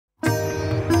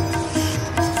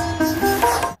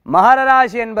மகர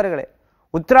ராசி என்பர்களே,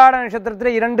 உத்திராட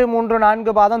நட்சத்திரத்தில் 2, 3,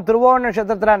 4 பாதம், திருவோண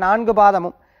நட்சத்திரத்தில் 4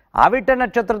 பாதமும், அவிட்ட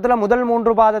நட்சத்திரத்தில் முதல்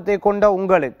 3 பாதத்தை கொண்ட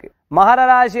உங்களுக்கு மகர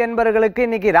ராசி என்பர்களுக்கு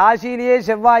இன்னைக்கு ராசியிலேயே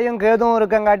செவ்வாயும் கேதுவும்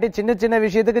இருக்கங்காட்டி சின்ன சின்ன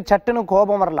விஷயத்துக்கு சட்டுன்னு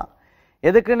கோபம் வரலாம்.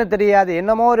 எதுக்குன்னு தெரியாது,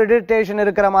 என்னமோ ஒரு இரிட்டேஷன்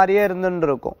இருக்கிற மாதிரியே இருந்துட்டு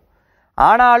இருக்கும்.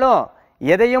 ஆனாலும்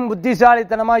எதையும்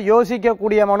புத்திசாலித்தனமா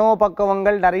யோசிக்கக்கூடிய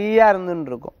மனோபக்குவங்கள் நிறைய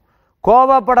இருந்துட்டு இருக்கும்.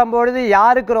 கோபப்படும் பொழுது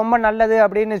யாருக்கு ரொம்ப நல்லது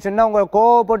அப்படின்னு சொன்னா, உங்களை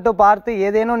கோபப்பட்டு பார்த்து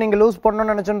ஏதேனும் நீங்க லூஸ்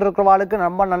பண்ணணும்னு நினைச்சுட்டு இருக்கிறவாளுக்கு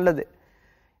ரொம்ப நல்லது.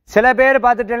 சில பேர்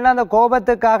பார்த்துட்டேன்னா அந்த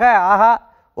கோபத்துக்காக ஆஹா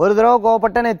ஒரு தடவை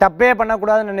கோபப்பட்ட நீ தப்பே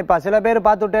பண்ணக்கூடாதுன்னு நினைப்பா. சில பேர்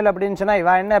பார்த்துட்டேன் அப்படின்னு சொன்னா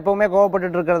இவன் என்ன எப்பவுமே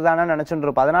கோபப்பட்டு இருக்கிறது தானே நினைச்சுட்டு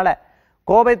இருப்பா. அதனால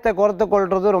கோபத்தை குறைத்து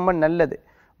கொள்றது ரொம்ப நல்லது.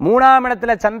 3ஆம்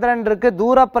இடத்துல சந்திரன் இருக்கு.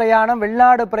 தூர பிரயாணம்,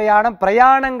 வெளிநாடு பிரயாணம்,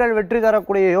 பிரயாணங்கள் வெற்றி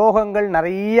தரக்கூடிய யோகங்கள்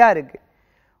நிறைய இருக்கு.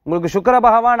 உங்களுக்கு சுக்கிர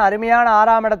பகவான் அருமையான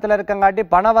 6ஆம் இடத்துல இருக்கங்காட்டி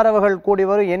பணவரவுகள் கூடி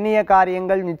வரும். எண்ணிய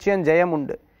காரியங்கள் நிச்சயம் ஜெயம்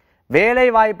உண்டு. வேலை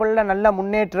வாய்ப்புல நல்ல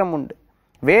முன்னேற்றம் உண்டு.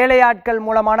 வேலையாட்கள்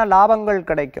மூலமான லாபங்கள்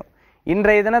கிடைக்கும்.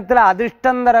 இன்றைய தினத்தில்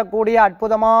அதிர்ஷ்டம் தரக்கூடிய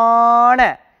அற்புதமான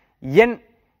எண்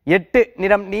 8,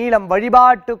 நிறம் நீலம்.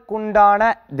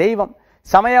 வழிபாட்டுக்குண்டான தெய்வம்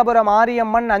சமயபுரம்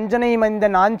மாரியம்மன், அஞ்சனை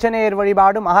மைந்தன் ஆஞ்சநேயர்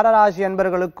வழிபாடு மகர ராசி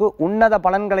என்பவர்களுக்கு உன்னத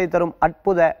பலன்களை தரும்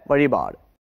அற்புத வழிபாடு.